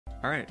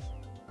Alright.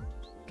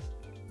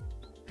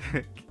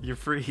 You're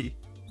free.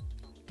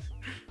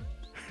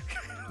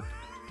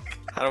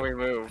 How do we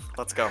move?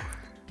 Let's go.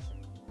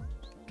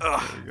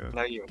 Ugh. There we go.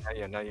 No you, no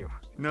you, no you.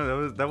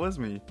 No, that was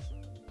me.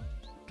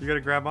 You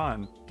gotta grab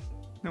on.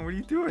 No, what are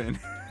you doing?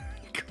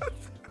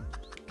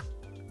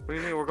 What do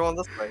you mean? We're going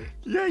this way.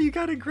 Yeah, you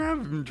gotta grab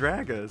and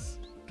drag us.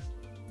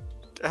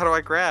 How do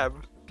I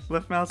grab?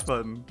 Left mouse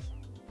button.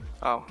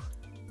 Oh.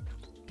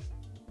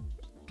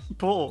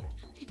 Pull.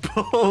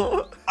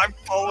 Pull. I'm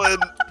pulling.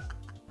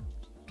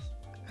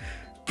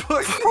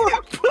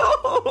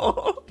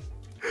 Pull.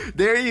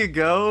 There you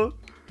go.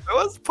 I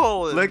was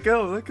pulling. Let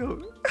go. Let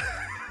go.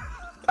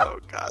 Oh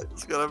god,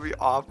 it's gonna be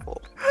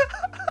awful.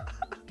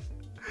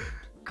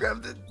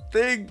 Grab the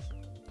thing.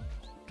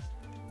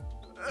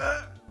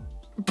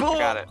 Pull.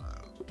 Got it.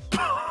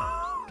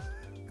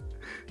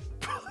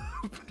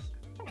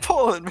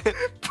 Pulling, man.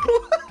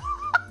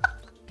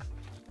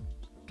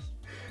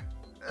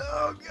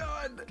 Oh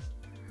god.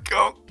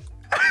 Go.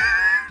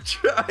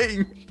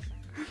 Trying.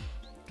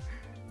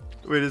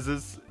 Wait, is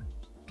this?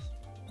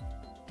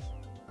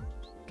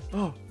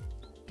 Oh.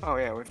 Oh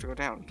yeah, we have to go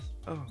down.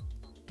 Oh.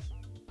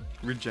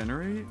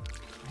 Regenerate?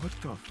 What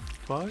the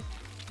fuck?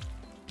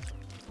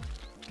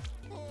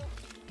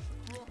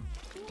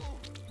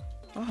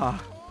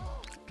 Ah.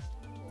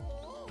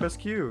 Press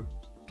Q.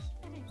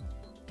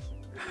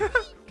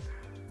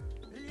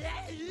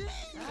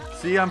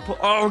 See,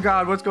 oh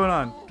god, what's going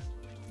on?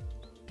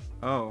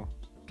 Oh.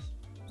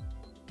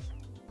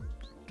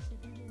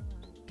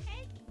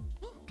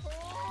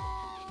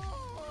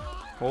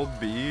 Hold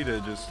B to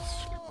just...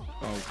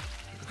 Oh.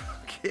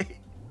 Okay.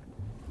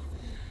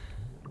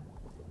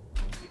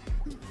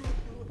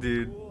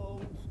 Dude.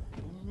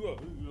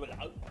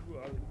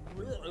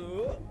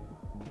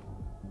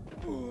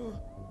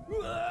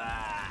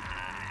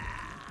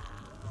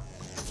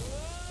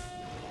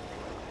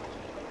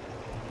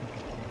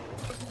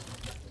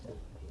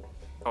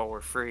 Oh,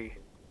 we're free.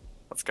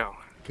 Let's go.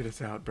 Get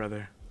us out,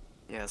 brother.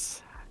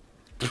 Yes.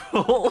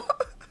 Pull.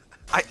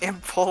 I am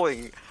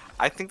pulling.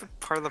 I think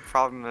part of the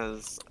problem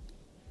is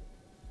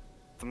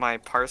my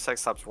parsec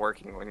stops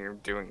working when you're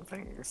doing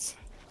things.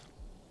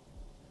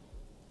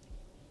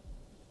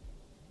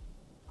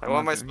 Like, what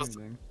am I supposed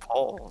to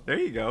pull? There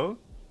you go.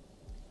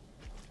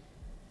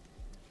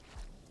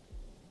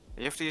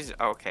 You have to use.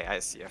 Okay, I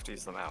see. You have to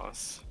use the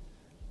mouse.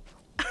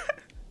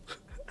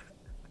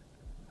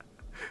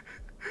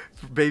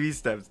 Baby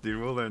steps, dude.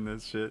 We'll learn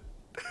this shit.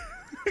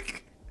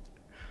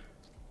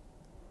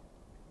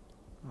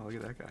 Oh, look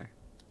at that guy.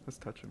 Let's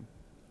touch him.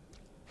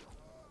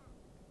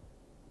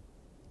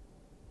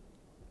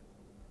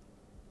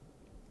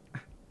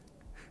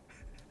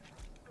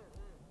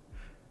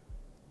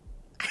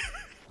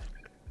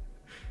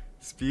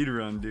 Speed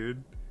run,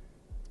 dude.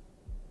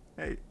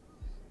 Hey.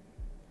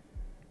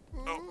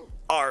 Oh,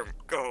 arm,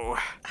 go.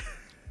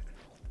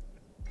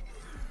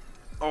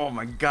 Oh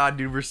my god,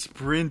 dude, we're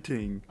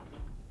sprinting.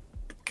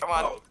 Come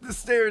on. Oh, the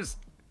stairs.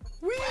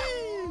 Whee!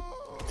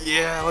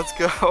 Yeah, let's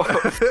go.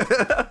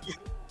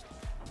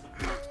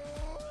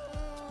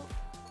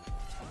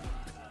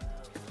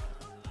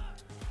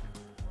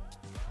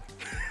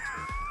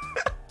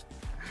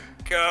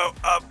 Go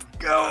up,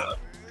 go.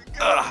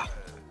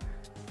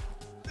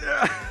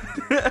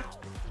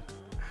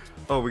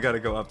 Oh, we gotta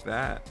go up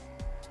that.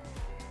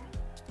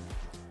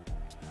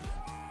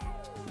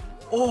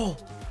 Oh!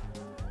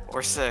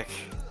 We're sick.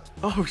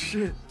 Oh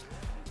shit.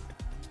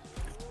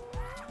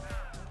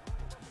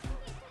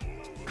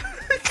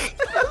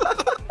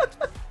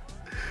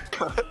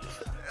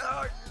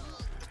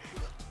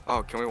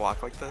 Oh, can we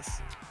walk like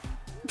this?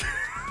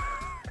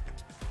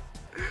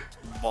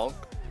 Bonk.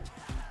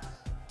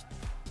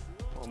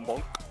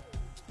 Bonk.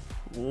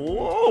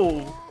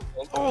 Whoa!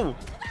 Oh!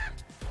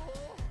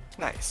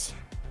 Nice.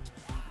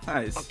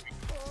 Nice.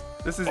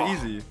 This is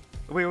easy.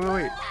 Wait.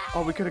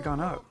 Oh, we could have gone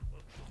up.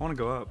 I want to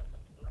go up.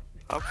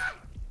 Up?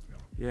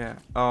 Yeah.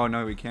 Oh,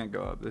 no, we can't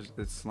go up.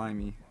 It's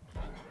slimy.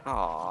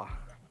 Aww.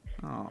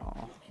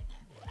 Oh.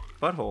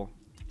 Butthole.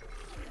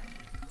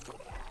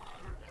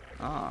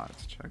 Ah,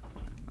 it's a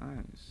checkpoint.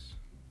 Nice.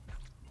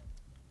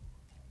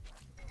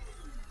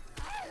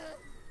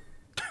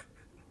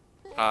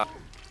 Oh.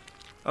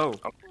 Oh.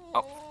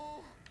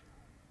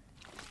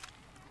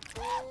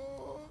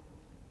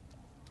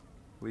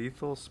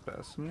 Lethal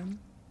specimen?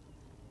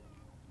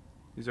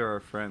 These are our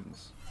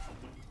friends.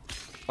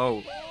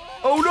 Oh.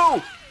 Oh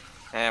no!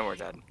 And we're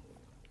dead.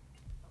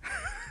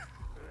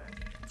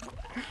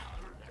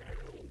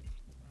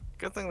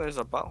 Good thing there's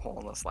a butthole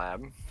in this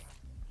lab.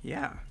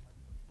 Yeah.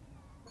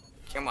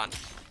 Come on.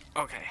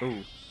 Okay.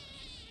 Ooh.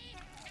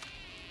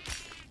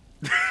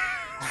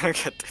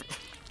 Get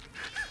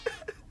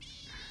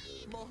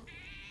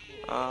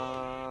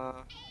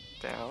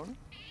down.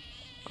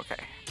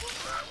 Okay.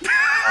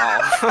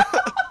 Oh.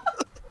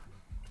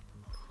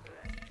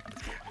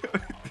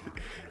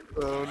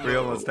 Oh, no. We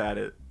almost had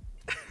it.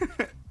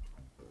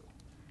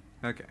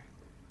 Okay.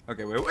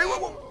 Okay, wait.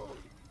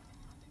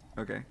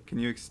 Okay, can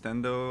you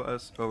extendo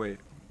us? Oh, wait.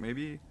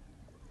 Maybe?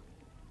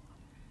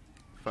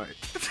 Fight.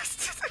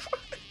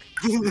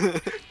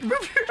 Move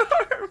your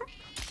arm.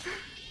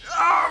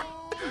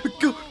 Oh!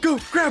 Go,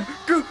 grab,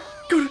 go.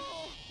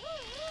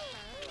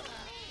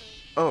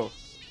 Oh,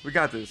 we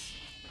got this.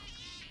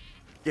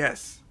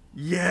 Yes.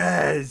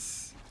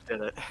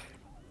 Did it.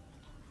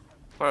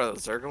 What are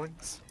those,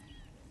 Zerglings?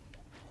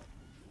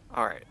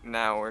 Alright,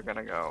 now we're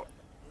gonna go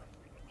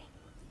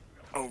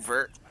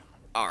over.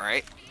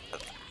 Alright.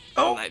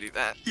 Oh, I do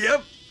that.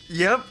 Yep.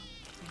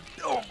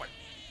 Oh my.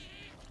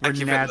 I We're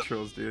keep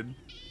naturals, dude.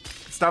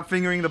 Stop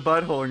fingering the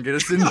butthole and get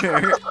us in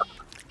there.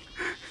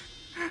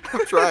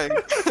 I'm trying.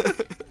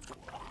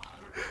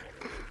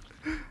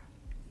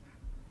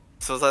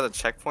 So is that a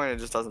checkpoint? It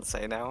just doesn't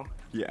say now?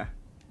 Yeah.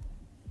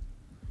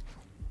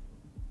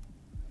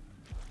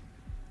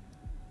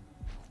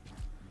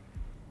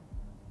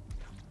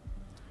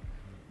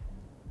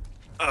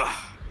 Ugh.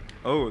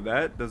 Oh,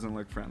 that doesn't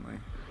look friendly.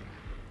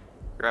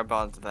 Grab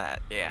onto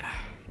that. Yeah.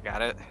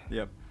 Got it?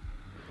 Yep.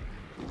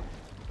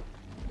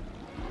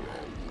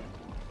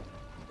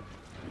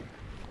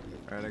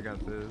 Alright, I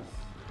got this.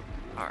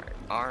 Alright,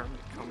 arm,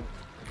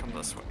 come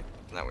this way.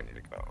 Now we need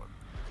to go.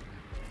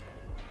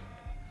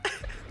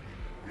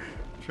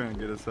 Trying to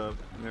get us up.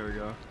 There we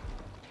go.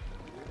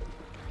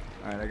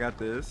 Alright, I got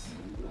this.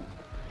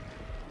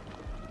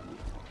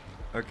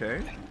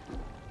 Okay.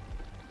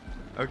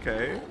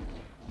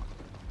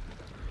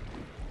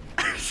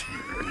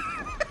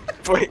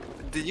 Wait,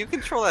 did you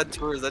control that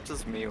too, or is that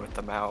just me with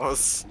the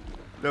mouse?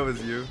 That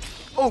was you.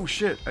 Oh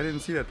shit, I didn't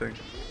see that thing.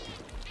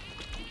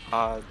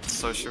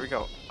 So should we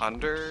go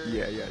under?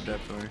 Yeah,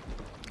 definitely.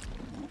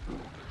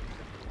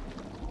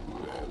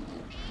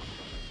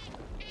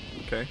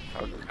 Okay.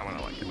 Okay, I'm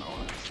gonna let you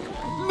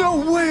know.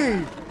 No way!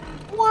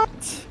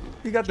 What?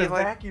 He got the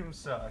like- vacuum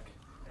suck.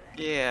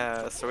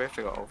 Yeah, so we have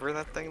to go over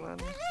that thing then?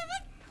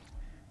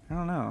 I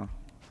don't know.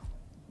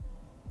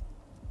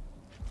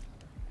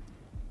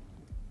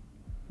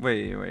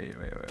 Wait.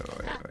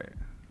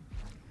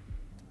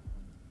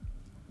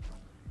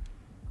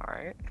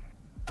 Alright.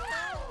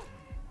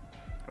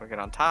 We get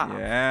on top.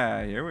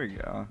 Yeah, here we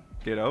go.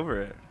 Get over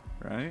it,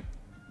 right?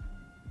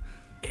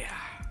 Yeah,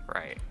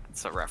 right.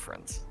 It's a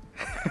reference.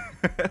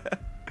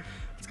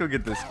 Let's go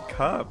get this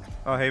cup.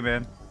 Oh, hey,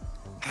 man.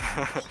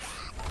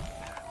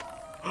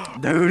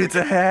 Dude, it's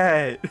a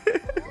hat.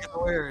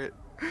 Wear it.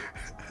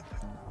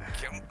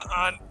 Come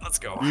on, let's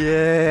go.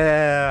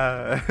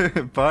 Yeah,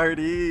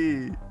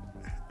 party.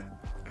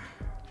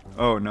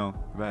 Oh no,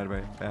 bad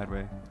way.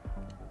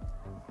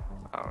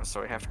 Oh,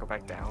 so we have to go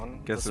back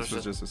down? Guess this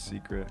was just a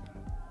secret.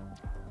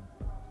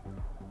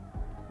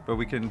 But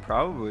we can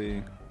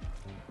probably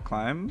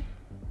climb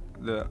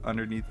the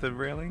underneath the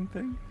railing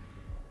thing.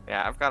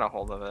 Yeah, I've got a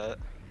hold of it.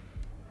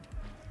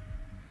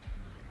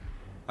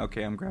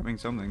 Okay, I'm grabbing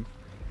something.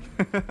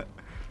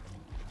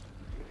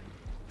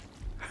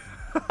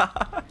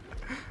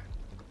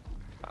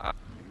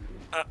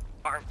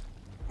 Arm.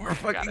 We're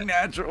fucking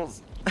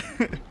naturals.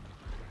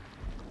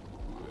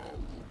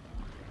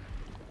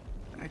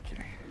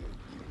 Okay.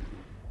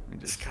 We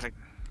Just gotta.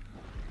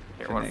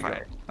 Here, finagle. one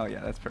fire. Oh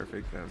yeah, that's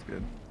perfect. That was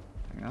good.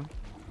 Hang on.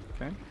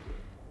 Okay.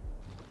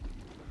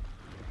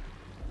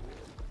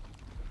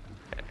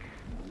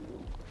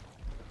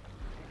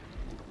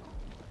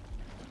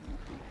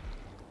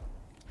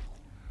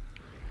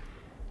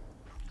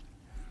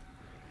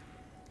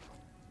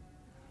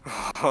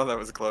 Oh, that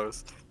was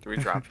close. Do we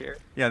drop here?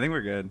 Yeah, I think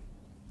we're good.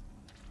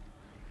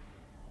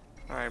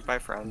 Alright, bye,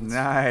 friends.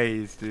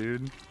 Nice,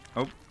 dude.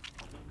 Oh.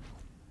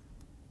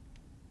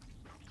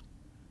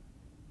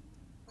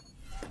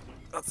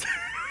 That's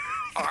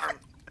arm.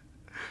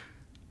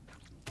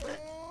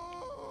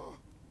 Oh.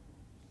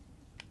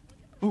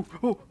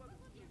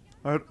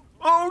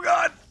 Oh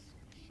god.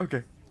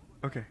 Okay.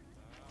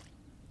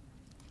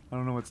 I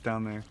don't know what's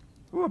down there.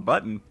 Ooh, a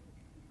button.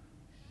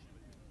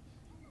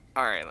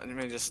 Alright, let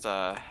me just,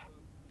 Uh-oh.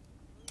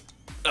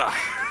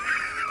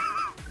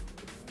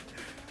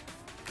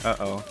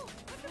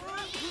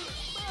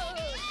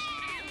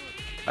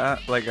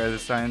 Like are the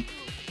sign.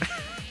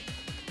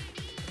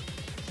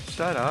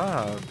 Shut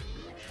up.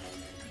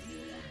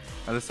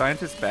 Are the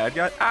scientists bad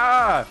guys?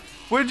 Ah!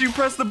 What did you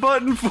press the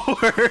button for?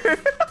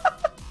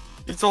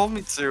 You told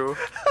me to.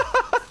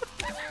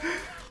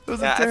 That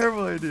was Yeah, a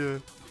terrible idea.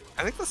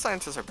 I think the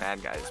scientists are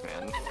bad guys,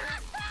 man.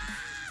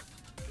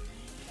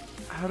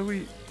 How do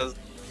we... 'Cause,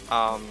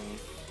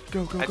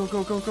 Go.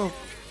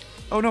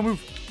 Oh no,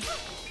 move.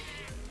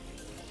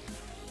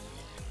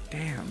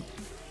 Damn.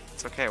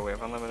 it's okay, we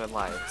have unlimited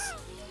lives.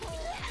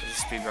 We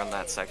just speedrun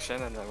that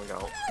section and then we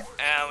go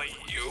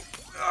alley-oop.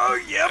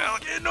 Oh, yep,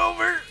 getting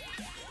over.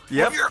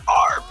 Yep. Move your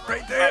arm!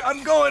 Right there.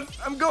 I'm going.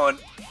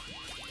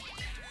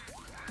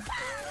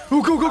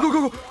 Oh, go.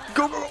 Go.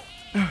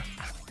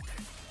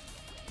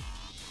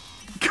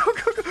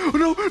 Oh,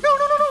 no.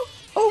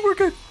 Oh, we're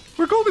good.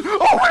 We're golden.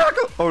 Oh, we are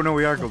golden. Oh, no,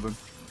 we are golden.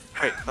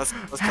 Wait, let's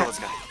kill this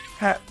guy.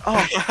 Hat.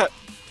 Oh,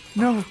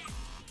 no.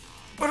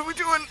 What are we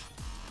doing?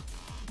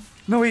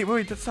 No, wait,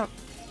 let's stop.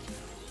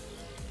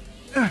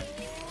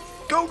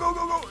 Go.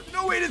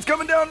 No, wait, it's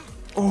coming down.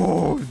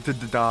 Oh, the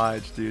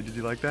dodge, dude. Did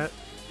you like that?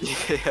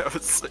 Yeah, it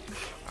was.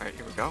 Alright,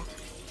 here we go.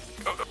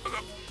 Go, go, go, go.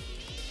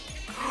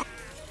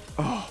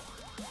 Oh,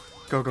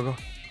 go, go, go.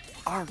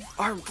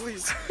 Arm,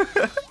 please.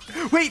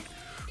 Wait.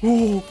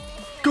 Oh,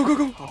 go, go,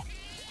 go. Oh.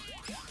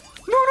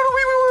 No, no, no,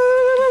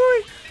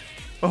 wait.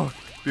 Oh,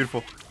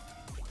 beautiful.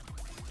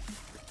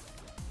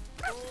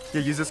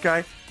 Yeah, use this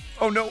guy.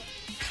 Oh, no.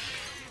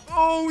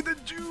 Oh, the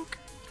juke.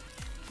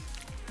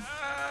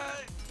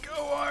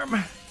 Go,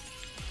 arm.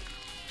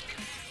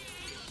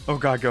 Oh,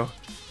 God, go.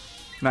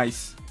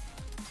 Nice.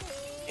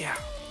 Yeah.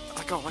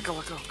 Let go. Go, go.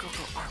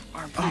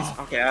 Arm, please.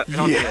 Oh, Okay, I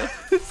don't need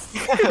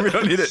it. we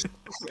don't need it.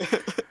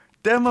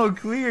 Demo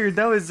cleared.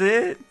 That was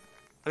it.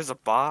 There's a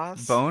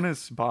boss.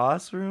 Bonus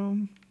boss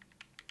room.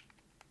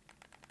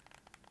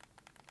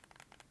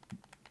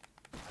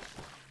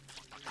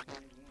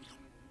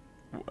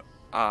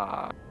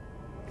 What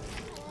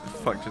the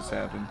fuck just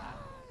happened?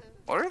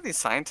 What are these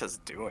scientists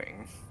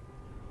doing?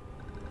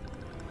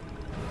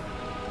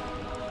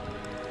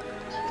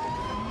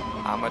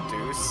 I'm a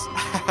deuce.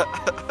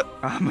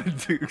 I'm a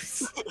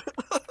deuce.